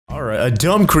Alright, a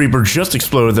dumb creeper just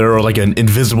exploded there, or like an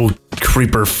invisible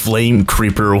creeper, flame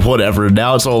creeper, or whatever.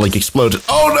 Now it's all like exploded.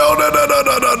 Oh no, no, no, no,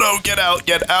 no, no, no, get out,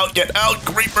 get out, get out,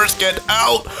 creepers, get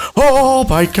out. Oh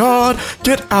my god,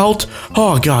 get out.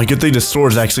 Oh god, good thing the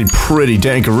sword is actually pretty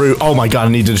dankaroo. Oh my god,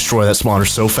 I need to destroy that spawner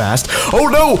so fast. Oh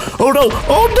no, oh no,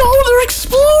 oh no, they're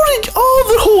exploding.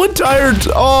 Oh, the whole entire,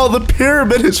 oh, the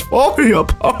pyramid is falling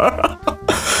apart.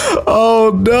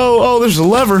 Oh no, oh, there's a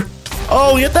lever.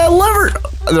 Oh, get that lever.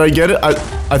 Did I get it?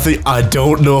 I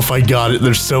don't know if I got it.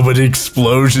 There's so many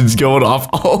explosions going off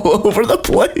all over the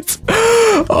place.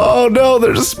 Oh no,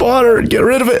 there's a spawner. Get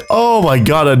rid of it. Oh my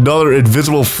god, another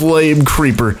invisible flame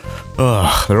creeper.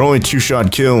 Ugh, they're only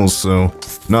 2-shot kills, so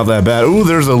not that bad. Ooh,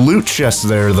 there's a loot chest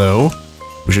there, though.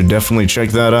 We should definitely check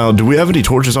that out. Do we have any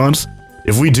torches on us?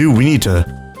 If we do, we need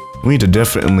to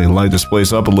definitely light this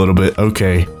place up a little bit.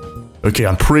 Okay. Okay,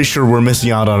 I'm pretty sure we're missing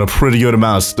out on a pretty good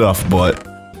amount of stuff, but...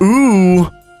 Ooh!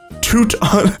 Toot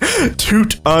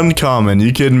uncommon,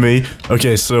 you kidding me?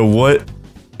 Okay, so what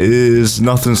is...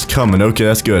 Nothing's coming. Okay,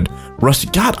 that's good. Rusty,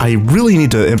 god, I really need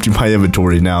to empty my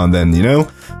inventory now and then, you know?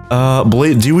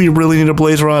 Do we really need a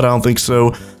blaze rod? I don't think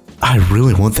so. I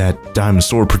really want that diamond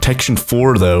sword. Protection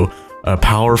 4, though.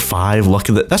 Power 5, luck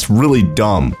of that. That's really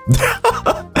dumb.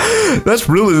 That's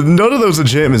really, none of those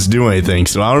enchantments do anything,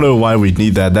 so I don't know why we'd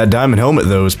need that. That diamond helmet,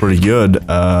 though, is pretty good.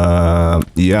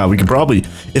 Yeah, we could probably,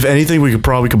 if anything, we could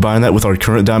probably combine that with our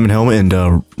current diamond helmet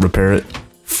and, repair it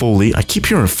fully. I keep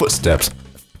hearing footsteps.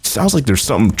 Sounds like there's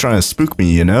something trying to spook me,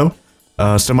 you know?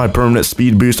 Semi-permanent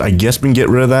speed boost, I guess we can get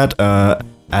rid of that.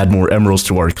 Add more emeralds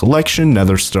to our collection,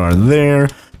 nether star there.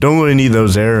 Don't really need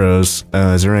those arrows.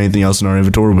 Is there anything else in our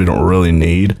inventory we don't really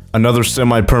need? Another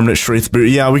semi-permanent strength boot.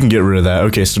 Yeah, we can get rid of that.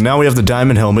 Okay, so now we have the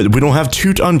diamond helmet. We don't have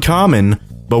Toot Uncommon,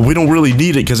 but we don't really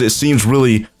need it because it seems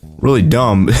really, really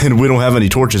dumb. And we don't have any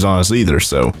torches on us either,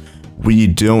 so we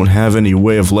don't have any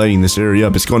way of lighting this area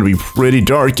up. It's going to be pretty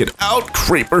dark. Get out,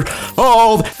 creeper.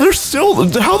 Oh, they're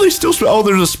still, how are they still, oh,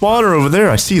 there's a spawner over there.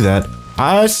 I see that.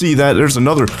 I see that. There's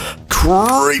another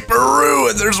creeperoo,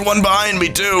 and there's one behind me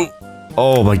too.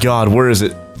 Oh my god, where is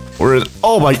it? Where is it?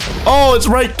 Oh my, oh, it's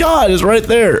right, god, it's right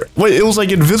there. Wait, it was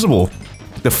like invisible.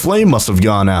 The flame must have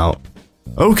gone out.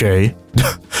 Okay.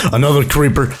 Another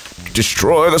creeper.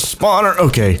 Destroy the spawner.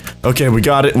 Okay. Okay, we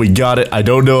got it. We got it. I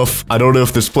don't know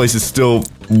if this place is still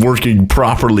working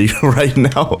properly right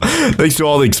now. Thanks to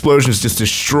all the explosions just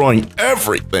destroying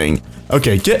everything.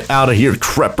 Okay, get out of here,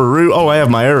 creeperoo. Oh, I have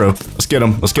my arrow. Let's get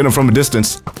him. Let's get him from a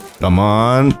distance. Come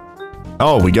on.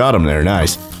 Oh, we got him there.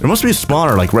 Nice. There must be a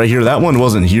spawner like right here. That one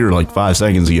wasn't here like 5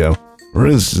 seconds ago.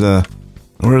 Where's the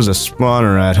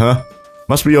spawner at, huh?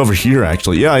 Must be over here,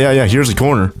 actually. Yeah. Here's the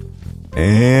corner.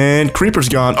 And creeper's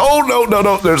gone. Oh,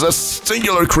 no. There's a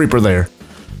singular creeper there.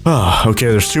 Ah, okay,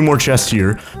 there's 2 more chests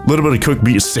here. A little bit of cooked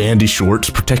beef, sandy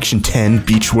shorts, protection 10,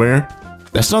 beachwear.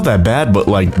 That's not that bad, but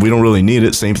like, we don't really need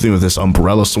it. Same thing with this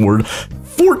umbrella sword.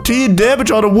 14 damage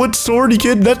on a wood sword, you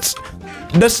kidding? That's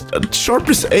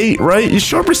sharpest 8, right?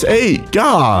 Sharpest 8.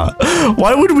 God,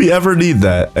 why would we ever need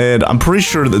that? And I'm pretty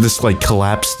sure that this like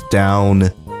collapsed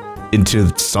down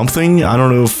into something. I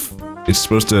don't know if it's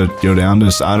supposed to go down to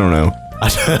this. I don't know.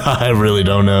 I really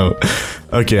don't know.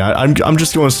 Okay, I'm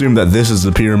just going to assume that this is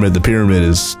the pyramid. The pyramid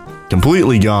is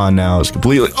completely gone now. It's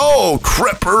completely. Oh,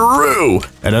 creeperoo!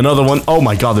 And another one. Oh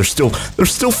my god, they're still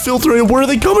filtering. Where are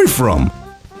they coming from?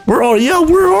 Where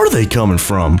are they coming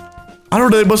from? I don't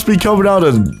know. They must be coming out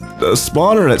of a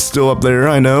spawner that's still up there.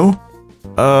 I know.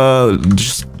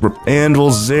 Just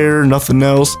anvils there. Nothing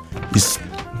else.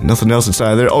 Nothing else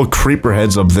inside there. Oh, creeper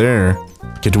heads up there.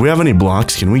 Okay, do we have any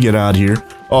blocks? Can we get out of here?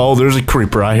 Oh, there's a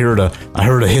creeper. I heard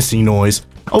a hissing noise.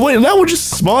 Oh wait, that one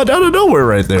just spawned out of nowhere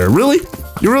right there. Really?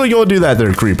 You're really gonna do that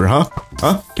there, creeper, huh?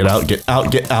 Huh? Get out, get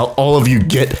out, get out. All of you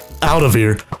get out of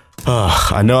here.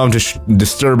 I know I'm just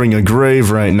disturbing a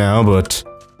grave right now, but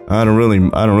I don't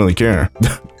really care.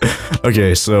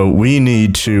 Okay, so we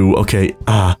need to,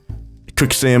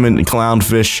 cook salmon and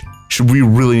clownfish. Should we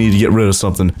really need to get rid of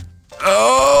something?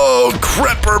 Oh,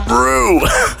 creeper brew.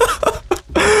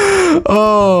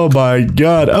 Oh my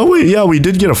god. Oh wait, yeah, we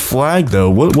did get a flag though.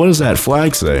 What does that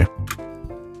flag say?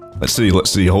 Let's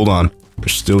see, hold on.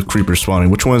 There's still creepers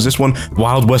spawning. Which one is this one?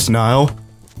 Wild West Nile?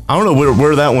 I don't know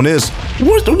where that one is.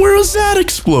 Where was that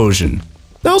explosion?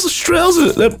 That was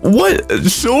what?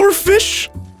 Silverfish?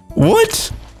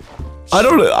 What? I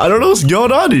don't know what's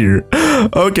going on here.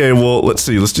 Okay, well, let's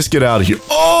see. Let's just get out of here.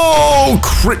 Oh,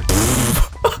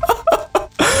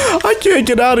 I can't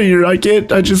get out of here. I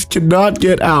just cannot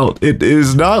get out. It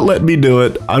is not letting me do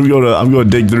it. I'm gonna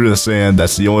dig through the sand.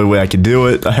 That's the only way I can do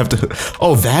it. I have to.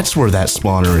 Oh, that's where that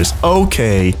spawner is.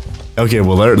 Okay. Okay,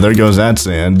 well there goes that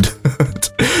sand.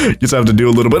 Just have to do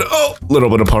a little bit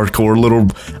of parkour, a little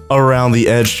around the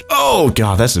edge. Oh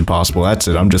god, that's impossible. That's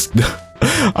it. I'm just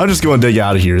going to dig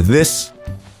out of here. This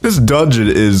dungeon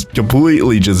is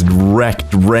completely just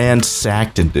wrecked,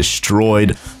 ransacked, and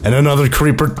destroyed. And another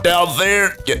creeper down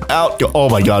there. Get out. Go. Oh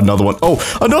my god, another one. Oh,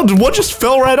 another one just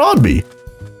fell right on me.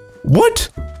 What?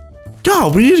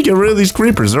 God, we need to get rid of these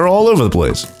creepers. They're all over the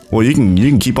place. Well, you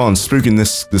can keep on spooking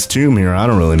this tomb here. I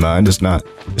don't really mind. It's not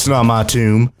my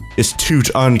tomb. It's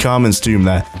Tutankhamun's tomb.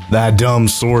 That dumb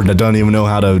sword that doesn't even know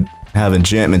how to have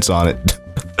enchantments on it.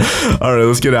 All right,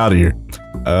 let's get out of here.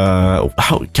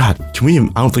 God, can we? I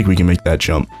don't think we can make that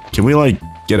jump. Can we like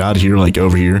get out of here? Like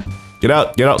over here? Get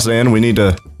out, sand. We need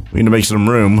to make some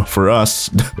room for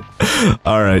us.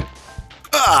 All right.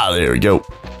 Ah, there we go.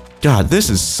 God, this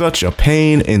is such a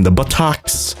pain in the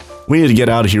buttocks. We need to get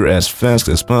out of here as fast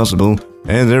as possible.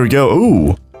 And there we go.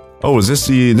 Ooh. Oh, this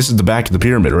is the back of the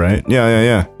pyramid, right?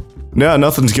 Yeah. Yeah,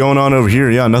 nothing's going on over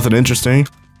here. Yeah, nothing interesting.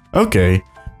 Okay.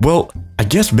 Well, I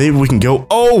guess maybe we can go.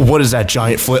 Oh, what is that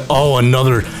giant flip? Oh,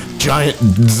 another giant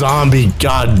zombie.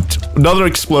 God, another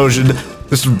explosion.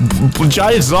 This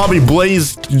giant zombie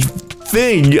blaze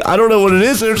thing. I don't know what it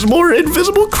is. There's more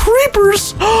invisible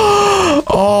creepers.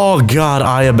 Oh god,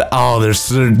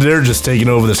 they're just taking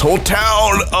over this whole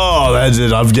town. Oh, that's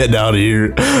it. I'm getting out of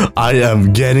here. I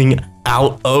am getting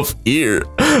out of here.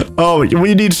 Oh,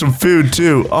 we need some food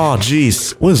too. Oh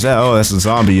jeez, what is that? Oh, that's a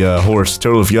zombie horse.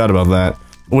 Totally forgot about that.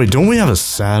 Wait, don't we have a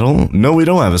saddle? No, we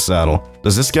don't have a saddle.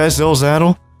 Does this guy sell a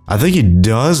saddle? I think he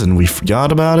does, and we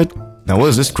forgot about it. Now, what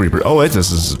is this creeper? Oh, wait,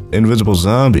 this is invisible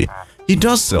zombie. He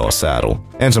does sell a saddle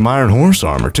and some iron horse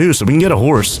armor too, so we can get a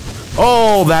horse.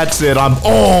 Oh, that's it.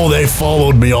 Oh, they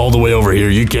followed me all the way over here.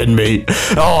 You kidding me?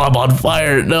 Oh, I'm on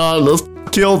fire. No, let's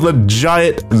kill the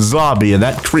giant zombie and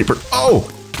that creeper. Oh,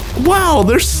 wow,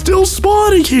 they're still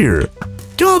spawning here.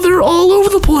 God, they're all over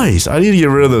the place. I need to get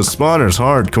rid of those spawners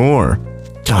hardcore.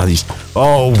 God, these.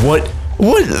 Oh, what?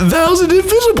 That was an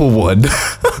invisible one.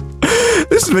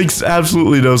 This makes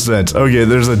absolutely no sense. Okay,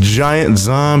 there's a giant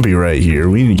zombie right here.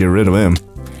 We need to get rid of him.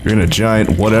 You're in a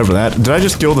giant whatever that. Did I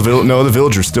just kill the villager? No, the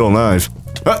villager's still alive.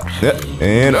 The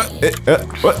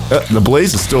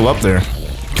blaze is still up there.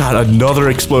 God, another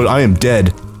explode. I am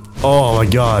dead. Oh my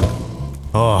god.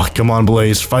 Oh, come on,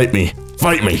 Blaze. Fight me.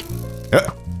 Fight me.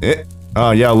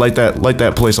 Oh yeah, light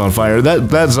that place on fire.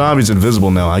 That zombie's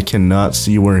invisible now. I cannot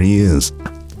see where he is.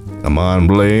 Come on,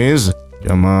 Blaze.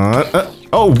 Come on.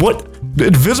 Oh, what? The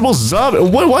invisible zombie.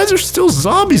 Why is there still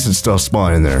zombies and stuff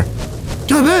spawning there?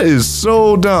 God, that is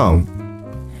so dumb.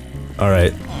 All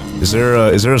right. Is there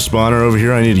a spawner over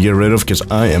here I need to get rid of? Because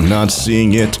I am not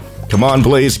seeing it. Come on,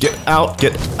 Blaze. Get out.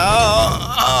 Get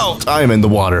out. I am in the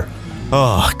water.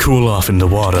 Oh, cool off in the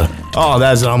water. Oh,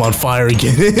 that's it. I'm on fire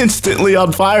again. Instantly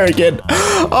on fire again.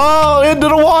 Oh, into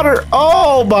the water.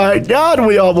 Oh my god,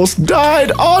 we almost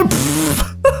died. Oh,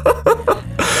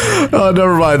 oh,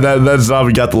 never mind. That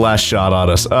zombie got the last shot on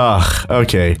us. Ugh,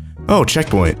 okay. Oh,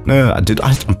 checkpoint.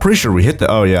 I'm pretty sure we hit the.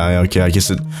 Oh yeah, okay. I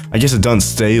guess it doesn't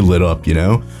stay lit up, you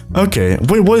know. Okay.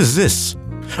 Wait, what is this?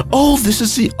 Oh, this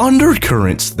is the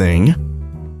undercurrents thing.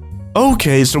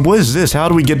 Okay, so what is this? How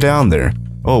do we get down there?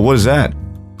 Oh, what is that?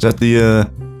 Is that the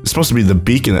it's supposed to be the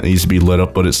beacon that needs to be lit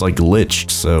up, but it's like glitched.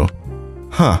 So,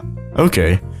 huh?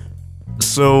 Okay.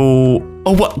 So,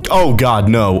 oh what? Oh god,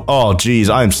 no. Oh jeez,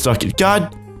 I'm stuck.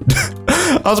 God.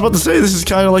 I was about to say this is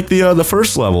kind of like the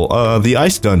first level, the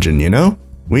ice dungeon, you know?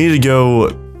 We need to go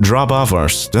drop off our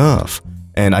stuff,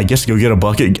 and I guess go get a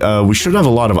bucket. We should have a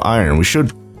lot of iron. We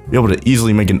should be able to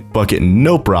easily make a bucket,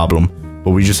 no problem.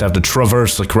 But we just have to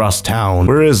traverse across town.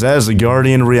 Where is that? Is the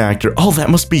Guardian Reactor? Oh, that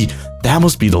must be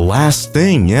the last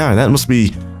thing. Yeah, that must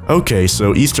be. Okay,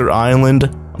 so Easter Island.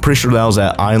 I'm pretty sure that was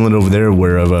that island over there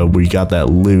where we got that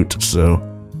loot. So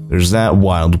there's that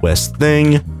Wild West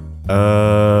thing.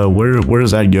 Where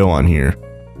does that go on here?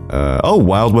 Oh,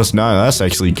 Wild West 9. That's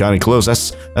actually kind of close.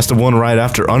 That's the one right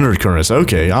after Undercurrents.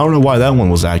 Okay, I don't know why that one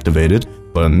was activated,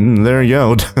 but there you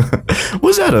go.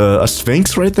 Was that a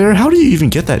sphinx right there? How do you even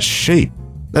get that shape?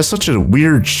 That's such a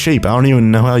weird shape. I don't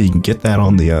even know how you can get that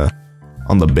on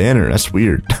the banner. That's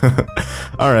weird.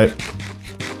 All right.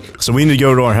 So we need to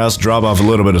go to our house, drop off a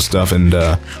little bit of stuff, and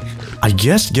I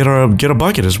guess get a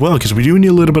bucket as well, because we do need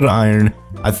a little bit of iron.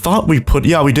 I thought we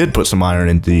did put some iron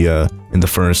in the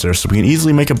furnace there, so we can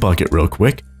easily make a bucket real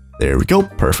quick. There we go.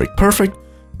 Perfect. Perfect.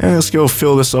 And let's go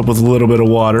fill this up with a little bit of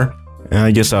water. And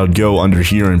I guess I would go under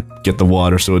here and get the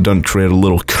water so it doesn't create a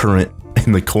little current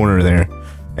in the corner there.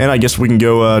 And I guess we can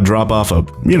go drop off a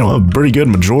pretty good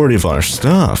majority of our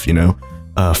stuff, you know.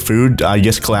 food, I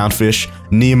guess clownfish,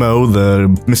 Nemo, the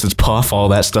Mrs. Puff, all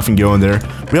that stuff can go in there.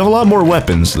 We have a lot more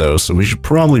weapons though, so we should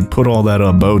probably put all that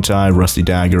bow tie, rusty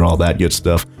dagger, all that good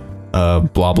stuff.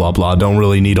 Blah blah blah, don't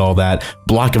really need all that.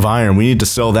 Block of iron, we need to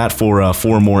sell that for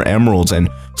 4 more emeralds. And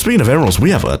speaking of emeralds, we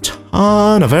have a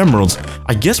ton of emeralds.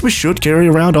 I guess we should carry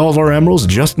around all of our emeralds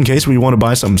just in case we want to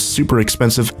buy something super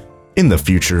expensive in the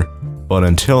future. But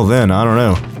until then, I don't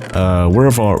know.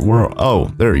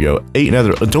 Oh, there we go. 8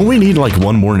 nether. Don't we need like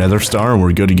 1 more nether star and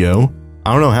we're good to go?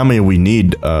 I don't know how many we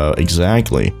need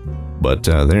exactly, but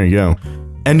there you go.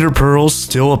 Ender pearls,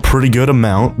 still a pretty good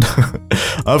amount.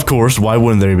 Of course, why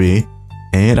wouldn't they be?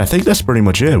 And I think that's pretty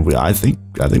much it. I think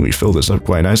we filled this up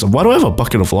quite nice. Why do I have a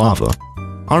bucket of lava?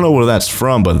 I don't know where that's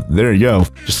from, but there you go.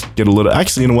 Just get a little.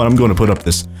 Actually, you know what? I'm going to put up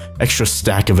this extra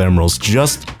stack of emeralds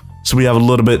just so we have a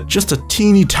little bit, just a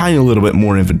teeny tiny little bit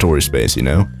more inventory space, you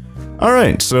know?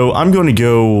 Alright, so I'm going to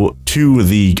go to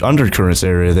the undercurrents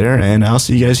area there, and I'll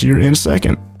see you guys here in a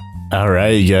second.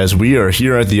 Alright, you guys, we are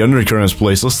here at the undercurrents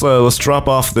place. Let's drop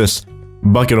off this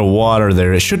bucket of water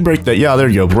there. It should break that. Yeah, there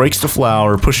you go. Breaks the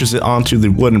flour, pushes it onto the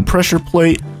wooden pressure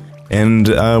plate, and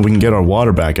we can get our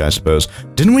water back, I suppose.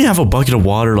 Didn't we have a bucket of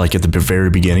water, like, at the very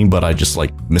beginning, but I just,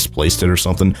 like, misplaced it or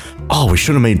something? Oh, we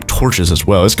should have made torches as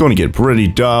well. It's going to get pretty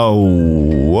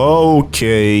dull.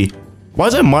 Okay. Why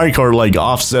is that minecart, like,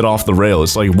 offset off the rail?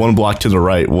 It's, like, 1 block to the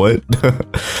right. What?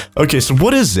 Okay, so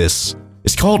what is this?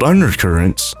 It's called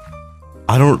undercurrents.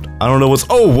 I don't know what's...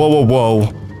 Oh,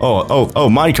 whoa. Oh,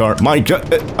 minecart.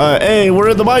 Hey, we're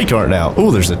at the minecart now.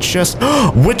 Oh, there's a chest.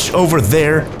 Witch over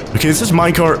there. Okay, is this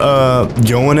minecart,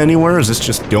 going anywhere? Or is this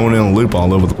just going in a loop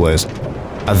all over the place?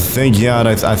 I think, yeah,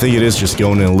 I think it is just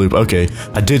going in a loop. Okay,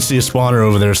 I did see a spawner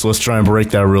over there, so let's try and break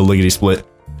that real lickety-split.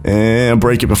 And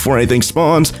break it before anything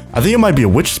spawns. I think it might be a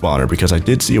witch spawner, because I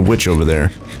did see a witch over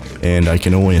there. And I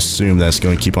can only assume that's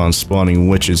going to keep on spawning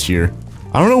witches here.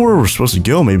 I don't know where we're supposed to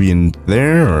go, maybe in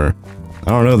there, or... I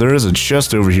don't know, there is a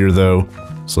chest over here, though.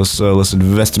 So let's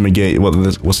investigate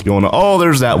what's going on. Oh,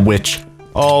 there's that witch.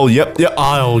 Oh, yep.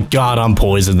 Oh, God, I'm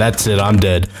poisoned. That's it, I'm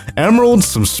dead. Emeralds,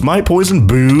 some smite poison,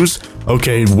 booze.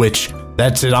 Okay, witch.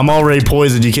 That's it, I'm already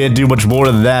poisoned. You can't do much more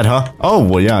than that, huh? Oh,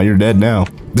 well, yeah, you're dead now.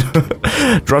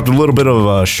 Dropped a little bit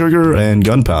of sugar and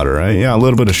gunpowder, right? Yeah, a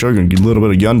little bit of sugar and a little bit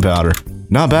of gunpowder.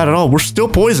 Not bad at all. We're still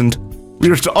poisoned.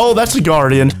 We are still... Oh, that's a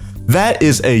guardian. That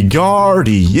is a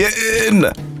guardian.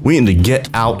 We need to get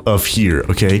out of here,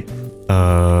 okay?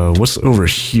 What's over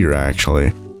here,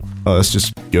 actually? Oh, this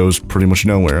just goes pretty much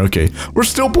nowhere. Okay, we're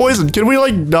still poisoned. Can we,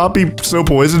 like, not be so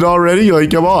poisoned already?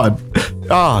 Like, come on.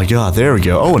 Oh, God, there we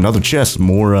go. Oh, another chest.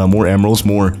 More emeralds,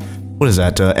 more... What is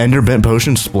that? Enderbent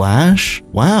potion splash?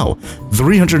 Wow.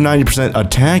 390%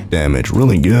 attack damage.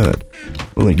 Really good.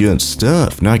 Really good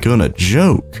stuff. Not gonna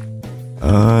joke.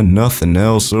 Nothing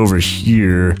else over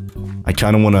here. I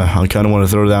kind of want to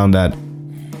throw down that...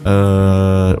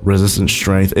 resistant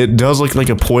strength. It does look like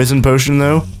a poison potion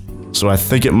though, so I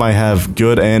think it might have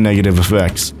good and negative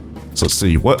effects. So let's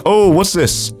see. What's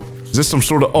this? Is this some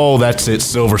sort of... Oh, that's it.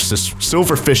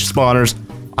 Silverfish spawners.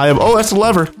 Oh, that's a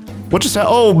lever. What just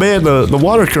happened? Oh man, the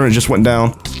water current just went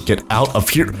down. Get out of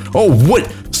here. Oh,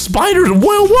 what? Spiders.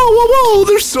 Whoa.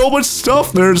 There's so much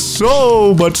stuff. There's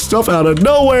so much stuff out of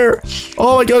nowhere.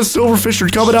 Oh my God, silverfish are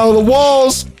coming out of the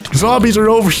walls. Zombies are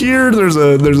over here. There's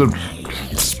a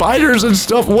spiders and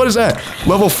stuff. What is that?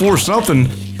 Level 4 something.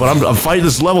 But I'm fighting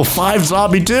this level 5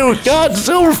 zombie too. God,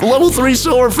 level 3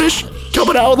 silverfish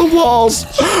coming out of the walls.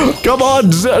 Come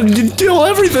on, kill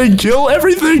everything. Kill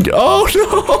everything. Oh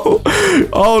no.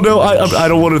 Oh no. I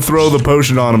don't want to throw the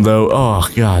potion on him though. Oh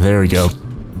God, there we go.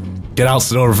 Get out,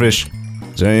 silverfish.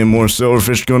 Is there any more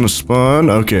silverfish going to spawn?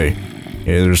 Okay.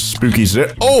 Yeah, there's spookies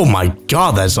there. Oh my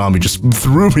God, that zombie just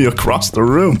threw me across the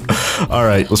room. All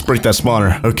right, let's break that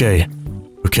spawner. Okay.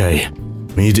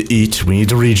 We need to eat. We need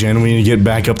to regen. We need to get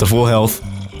back up to full health.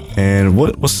 And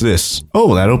what's this?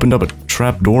 Oh, that opened up a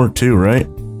trap door too, right?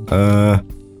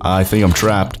 I think I'm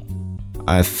trapped.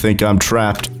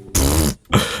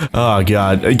 Oh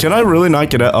God, can I really not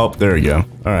get out? Oh, there we go.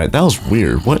 All right, that was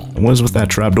weird. What was with that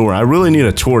trap door? I really need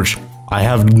a torch. I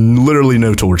have literally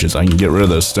no torches. I can get rid of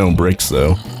those stone bricks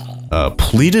though.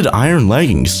 Pleated iron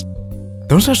leggings.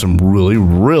 Those are some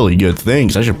really good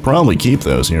things. I should probably keep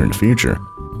those here in the future.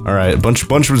 All right, a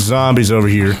bunch of zombies over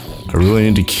here. I really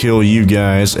need to kill you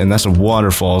guys, and that's a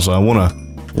waterfall, so I wanna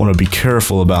be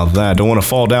careful about that. Don't want to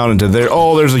fall down into there.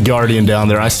 Oh, there's a guardian down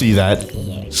there. I see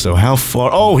that. So how far?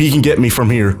 Oh, he can get me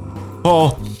from here.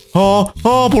 Oh,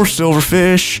 poor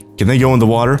silverfish. Can they go in the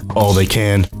water? Oh, they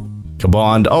can. Come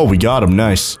on. Oh, we got him.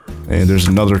 Nice. And there's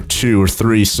another 2 or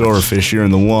 3 silverfish here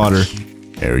in the water.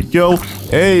 There we go.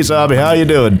 Hey, zombie, how you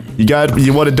doing?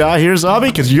 You want to die here, zombie?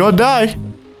 Because you're gonna die.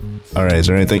 All right, is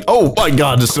there anything? Oh my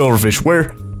God, the silverfish.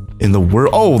 Where in the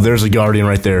world? Oh, there's a guardian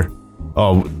right there.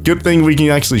 Oh, good thing we can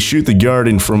actually shoot the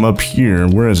guardian from up here.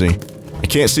 Where is he? I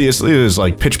can't see. It is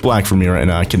like pitch black for me right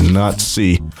now. I cannot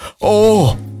see.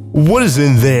 Oh, what is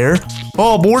in there?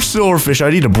 Oh, more silverfish.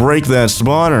 I need to break that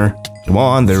spawner. Come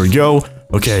on, there we go.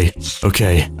 Okay,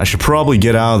 okay. I should probably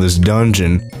get out of this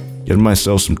dungeon. Get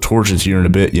myself some torches here in a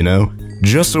bit, you know?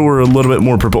 Just so we're a little bit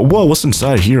more prepared. Whoa, what's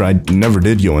inside here? I never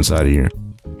did go inside of here.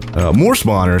 More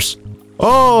spawners.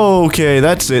 Oh, okay,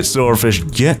 that's it,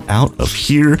 silverfish. Get out of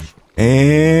here.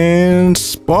 And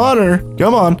spawner.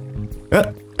 Come on.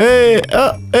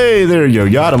 Hey, there you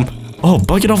go. Got him. Oh,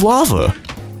 bucket of lava.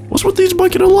 What's with these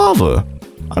bucket of lava?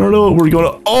 I don't know what we're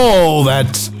going to... Oh,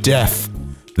 that's death.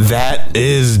 That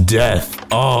is death.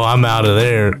 Oh, I'm out of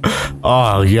there.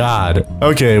 Oh, God.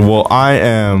 Okay, well,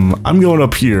 I'm going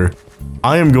up here.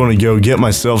 I am going to go get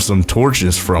myself some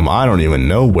torches from I don't even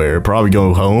know where. Probably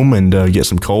go home and get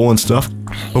some coal and stuff.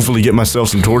 Hopefully get myself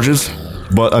some torches.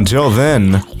 But until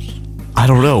then, I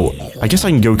don't know. I guess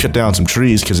I can go cut down some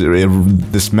trees because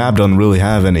this map doesn't really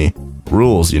have any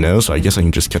rules, you know? So I guess I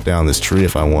can just cut down this tree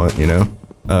if I want, you know?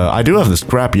 I do have this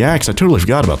crappy axe. I totally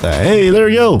forgot about that. Hey, there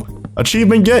you go.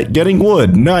 Achievement getting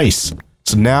wood. Nice.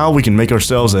 So now we can make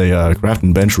ourselves a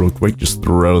crafting bench real quick. Just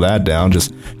throw that down.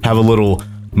 Just have a little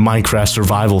Minecraft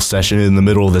survival session in the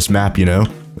middle of this map, you know?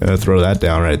 Throw that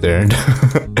down right there.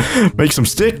 Make some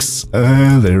sticks.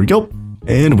 There we go.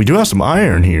 And we do have some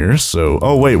iron here, so...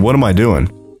 Oh, wait, what am I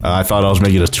doing? I thought I was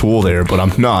making a tool there, but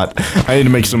I'm not. I need to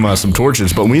make some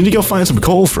torches, but we need to go find some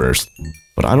coal first.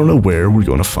 But I don't know where we're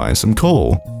going to find some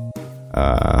coal.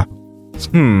 I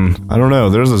don't know.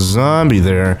 There's a zombie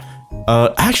there.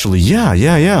 Actually,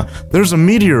 yeah. There's a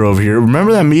meteor over here.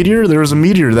 Remember that meteor? There was a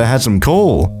meteor that had some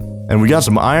coal. And we got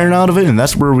some iron out of it, and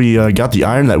that's where we got the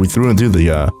iron that we threw into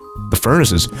the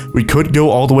furnaces. We could go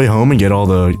all the way home and get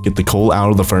the coal out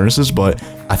of the furnaces, but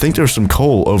I think there's some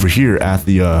coal over here at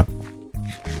the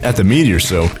meteor,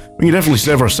 so we can definitely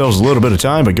save ourselves a little bit of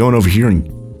time by going over here and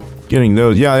getting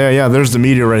those. Yeah, there's the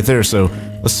meteor right there, so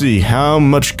let's see, how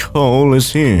much coal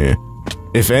is here?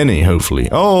 If any, hopefully.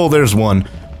 Oh, there's one.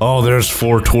 Oh, there's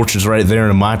 4 torches right there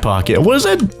in my pocket. What's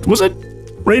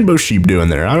that rainbow sheep doing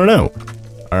there? I don't know.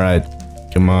 Alright,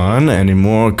 come on, any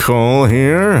more coal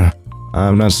here?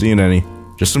 I'm not seeing any.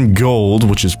 Just some gold,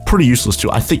 which is pretty useless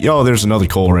too. I think, oh, there's another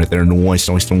coal right there. Noise.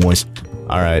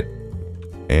 Alright.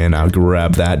 And I'll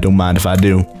grab that. Don't mind if I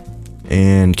do.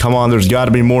 And come on, there's got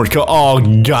to be more coal.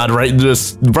 Oh, God, right to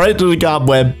the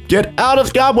cobweb. Get out of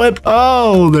the cobweb.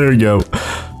 Oh, there you go.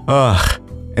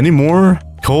 Any more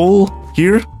coal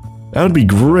here? That would be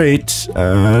great.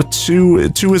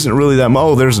 2 isn't really that much.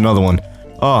 Oh, there's another one.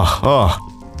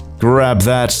 Grab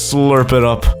that, slurp it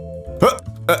up.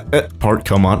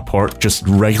 Come on, park, just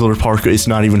regular parkour. It's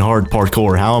not even hard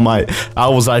parkour.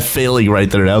 How was I failing right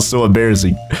there? That was so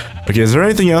embarrassing. Okay, is there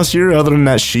anything else here other than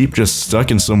that sheep just stuck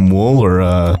in some wool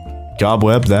or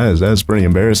cobweb? That's pretty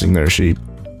embarrassing there, sheep.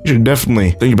 You should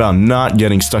definitely think about not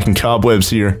getting stuck in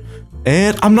cobwebs here.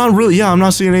 And I'm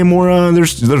not seeing any more.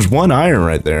 There's 1 iron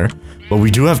right there, but we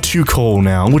do have 2 coal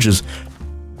now, which is,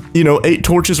 you know, 8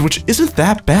 torches, which isn't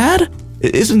that bad.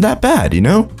 It isn't that bad, you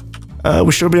know?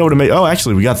 We should be able to make... Oh,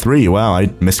 actually, we got 3. Wow, I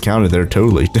miscounted there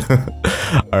totally.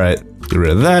 Alright, get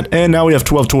rid of that. And now we have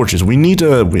 12 torches. We need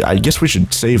to... I guess we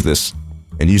should save this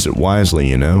and use it wisely,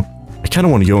 you know? I kind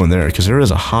of want to go in there, because there is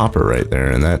a hopper right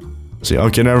there, and that... See,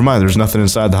 okay, never mind. There's nothing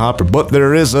inside the hopper, but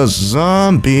there is a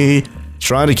zombie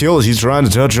trying to kill us. He's trying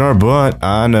to touch our butt.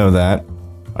 I know that.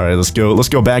 Alright, let's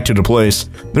go back to the place.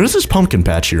 There's this pumpkin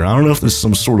patch here. I don't know if this is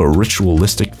some sort of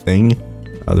ritualistic thing.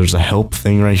 There's a help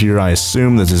thing right here. I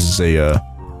assume that this is a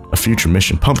future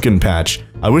mission. Pumpkin patch.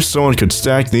 I wish someone could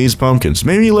stack these pumpkins.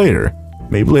 Maybe later.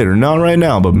 Maybe later. Not right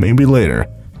now, but maybe later.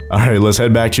 Alright, let's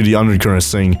head back to the undercurrents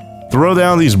thing. Throw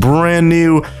down these brand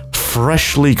new,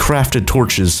 freshly crafted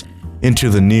torches into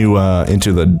the new,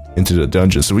 into the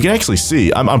dungeon. So we can actually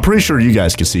see. I'm pretty sure you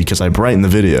guys can see because I brightened the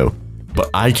video. But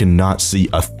I cannot see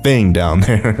a thing down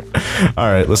there.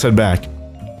 Alright, let's head back.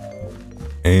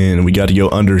 And we got to go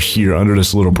under here, under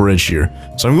this little bridge here.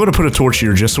 So I'm going to put a torch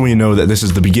here just so we know that this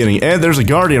is the beginning. And there's a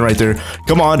guardian right there.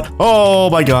 Come on.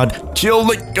 Oh my God. Kill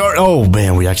the guard. Oh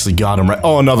man, we actually got him right.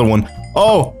 Oh, another one.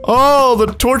 Oh, the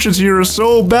torches here are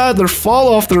so bad. They're fall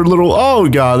off their little... Oh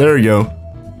God, there you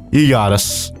go. He got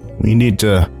us. We need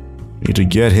to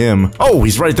get him. Oh,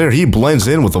 he's right there. He blends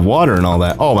in with the water and all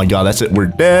that. Oh my God, that's it. We're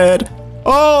dead.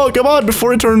 Oh, come on,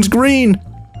 before it turns green.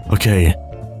 Okay,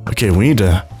 we need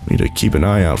to keep an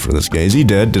eye out for this guy. Is he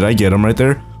dead? Did I get him right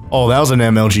there? Oh, that was an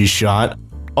MLG shot.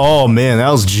 Oh man, that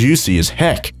was juicy as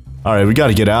heck. Alright, we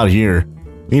gotta get out of here.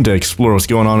 We need to explore what's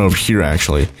going on over here,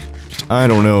 actually. I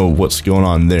don't know what's going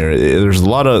on there. There's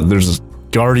a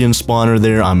guardian spawner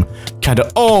there. I'm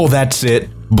kinda, oh, that's it.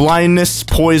 Blindness,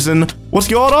 poison. What's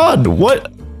going on?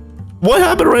 What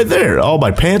happened right there? Oh,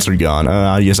 my pants are gone.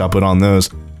 I guess I'll put on those.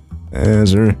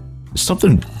 Is there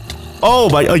something?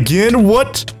 Oh, again?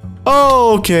 What?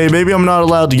 Oh, okay, maybe I'm not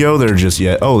allowed to go there just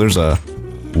yet. Oh, there's a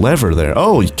lever there.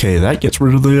 Oh, okay, that gets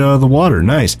rid of the water.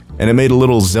 Nice. And it made a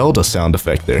little Zelda sound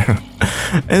effect there.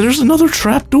 And there's another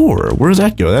trap door. Where does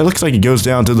that go? That looks like it goes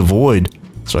down to the void.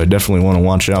 So I definitely want to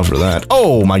watch out for that.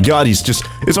 Oh my god,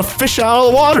 it's a fish out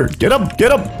of the water. Get up,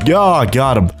 get up. Yeah,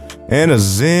 got him. And a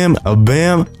zam, a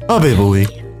bam, a bibbly.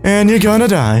 And you're gonna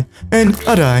die. And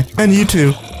I die. And you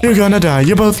too. You're gonna die.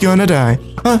 You're both gonna die.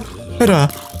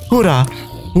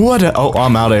 What? Oh,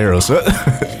 I'm out of arrows.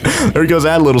 There goes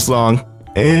that little song.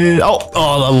 And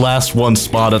oh, the last one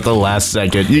spot at the last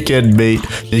second. You kidding me?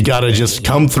 You gotta just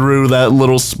come through that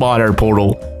little spawner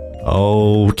portal.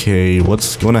 Okay,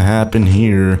 what's gonna happen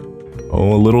here?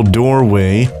 Oh, a little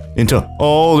doorway into.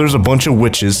 Oh, there's a bunch of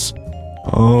witches.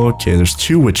 Okay, there's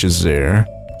 2 witches there,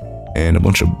 and a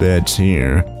bunch of beds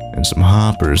here, and some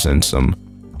hoppers and some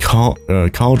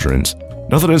cauldrons.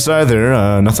 Nothing inside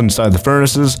there. Nothing inside the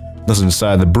furnaces. Nothing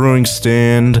inside the brewing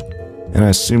stand. And I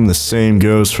assume the same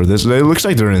goes for this. It looks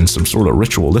like they're in some sort of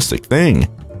ritualistic thing.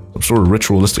 Some sort of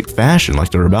ritualistic fashion,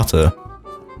 like they're about to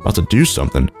do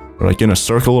something. They're like in a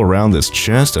circle around this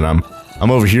chest, and I'm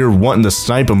over here wanting to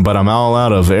snipe them, but I'm all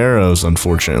out of arrows,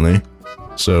 unfortunately.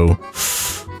 So,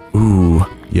 ooh,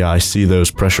 yeah, I see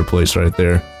those pressure plates right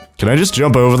there. Can I just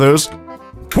jump over those?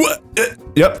 What?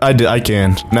 Yep, I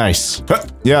can. Nice.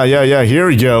 Yeah, here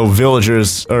we go.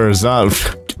 Villagers, or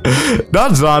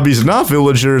not zombies, not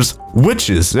villagers,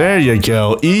 witches. There you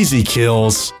go. Easy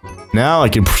kills. Now I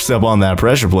can step on that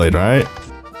pressure plate, right?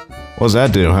 What does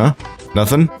that do, huh?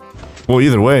 Nothing? Well,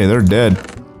 either way, they're dead.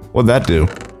 What'd that do?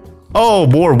 Oh,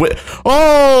 more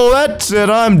oh, that's it.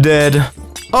 I'm dead.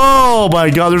 Oh my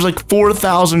god, there's like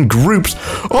 4,000 groups.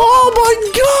 Oh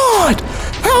my god!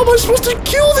 How am I supposed to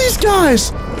kill these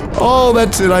guys? Oh,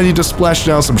 that's it. I need to splash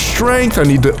down some strength. I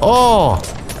need to. Oh!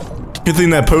 Good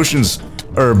thing that potions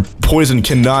or poison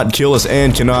cannot kill us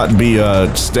and cannot be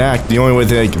stacked. The only way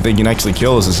they can actually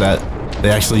kill us is that they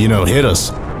actually, hit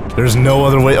us. There's no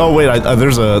other way. Oh wait,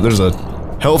 there's a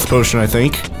health potion, I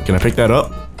think. Can I pick that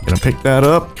up? Can I pick that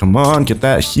up? Come on, get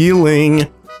that healing.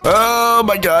 Oh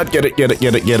my god, get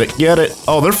it.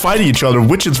 Oh, they're fighting each other.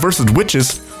 Witches versus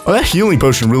witches. Oh, that healing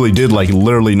potion really did like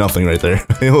literally nothing right there.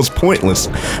 It was pointless.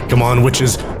 Come on,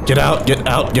 witches. Get out.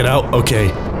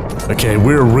 Okay. Okay,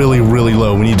 we're really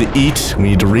low. We need to eat. We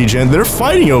need to regen. They're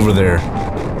fighting over there.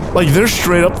 Like, they're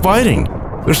straight up fighting.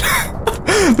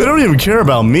 They don't even care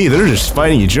about me. They're just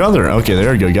fighting each other. Okay,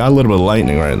 there we go. Got a little bit of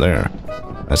lightning right there.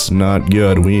 That's not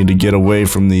good. We need to get away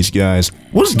from these guys.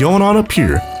 What is going on up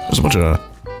here? There's a bunch of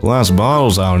glass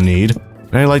bottles I'll need.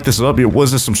 Can I light this up?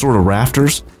 Was this some sort of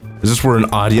rafters? Is this where an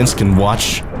audience can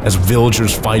watch as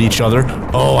villagers fight each other?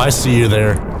 Oh, I see you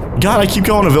there. God, I keep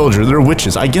calling a villager. They're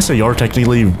witches. I guess they are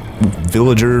technically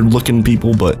villager-looking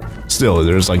people, but still,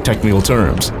 there's like technical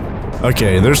terms.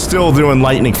 Okay, they're still doing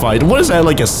lightning fight. What is that,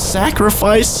 like a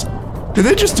sacrifice? Did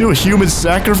they just do a human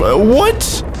sacrifice?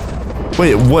 What?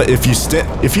 Wait, what? If you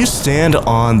stand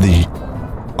on the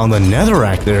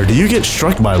netherrack there, do you get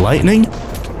struck by lightning?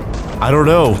 I don't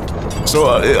know. So,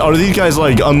 are these guys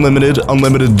like unlimited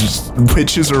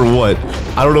witches or what?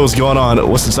 I don't know what's going on.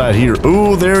 What's inside here?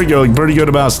 Ooh, there we go. Pretty good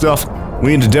about stuff.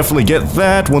 We need to definitely get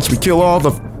that once we kill all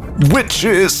the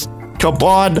witches. Come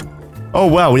on. Oh,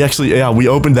 wow. We actually, yeah, we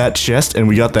opened that chest and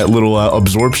we got that little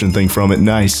absorption thing from it.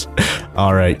 Nice.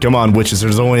 All right. Come on, witches.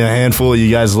 There's only a handful of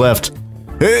you guys left.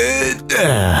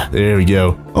 There we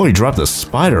go. Oh, he dropped a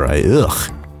spider eye.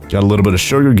 Ugh. Got a little bit of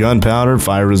sugar, gunpowder,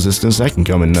 fire resistance. That can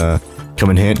come in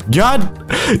handy.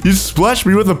 God, you splashed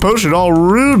me with a potion all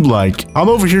rude like. I'm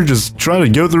over here just trying to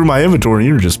go through my inventory and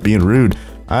you're just being rude.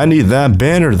 I need that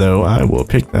banner though. I will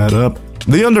pick that up.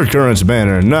 The Undercurrents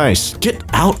banner. Nice. Get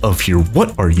out of here.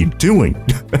 What are you doing?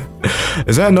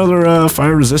 Is that another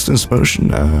fire resistance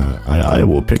potion? I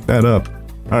will pick that up.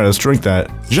 Alright, let's drink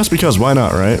that. Just because, why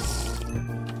not, right?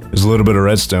 There's a little bit of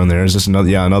redstone there. Is this another,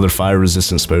 yeah, another fire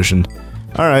resistance potion.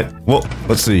 Alright, well,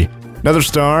 let's see. Another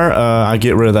star, I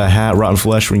get rid of that hat, rotten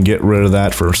flesh, we can get rid of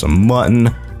that for some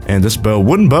mutton. And this bow,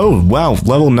 wooden bow, wow,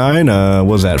 level 9, what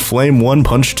was that, flame 1,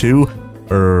 punch 2,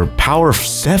 or power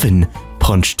 7,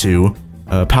 punch 2,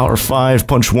 power 5,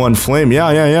 punch 1, flame,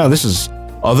 yeah, this is,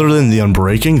 other than the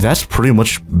unbreaking, that's pretty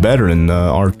much better than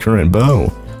our current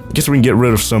bow. I guess we can get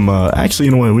rid of some, actually,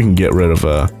 you know what, we can get rid of,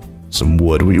 some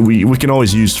wood. We can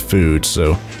always use food,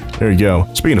 so there you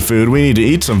go. Speaking of food, we need to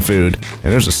eat some food.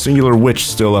 And there's a singular witch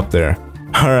still up there.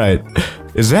 Alright,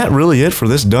 is that really it for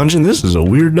this dungeon? This is a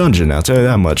weird dungeon, I'll tell you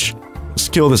that much. Let's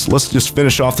kill this, let's just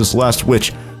finish off this last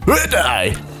witch. Got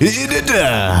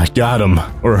him.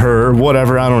 Or her,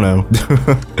 whatever, I don't know.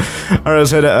 Alright,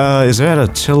 is that a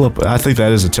teleport? I think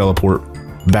that is a teleport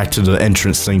back to the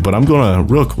entrance thing, but I'm gonna,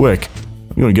 real quick,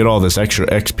 I'm gonna get all this extra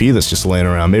XP that's just laying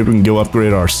around. Maybe we can go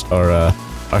upgrade our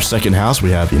second house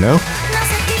we have, you know?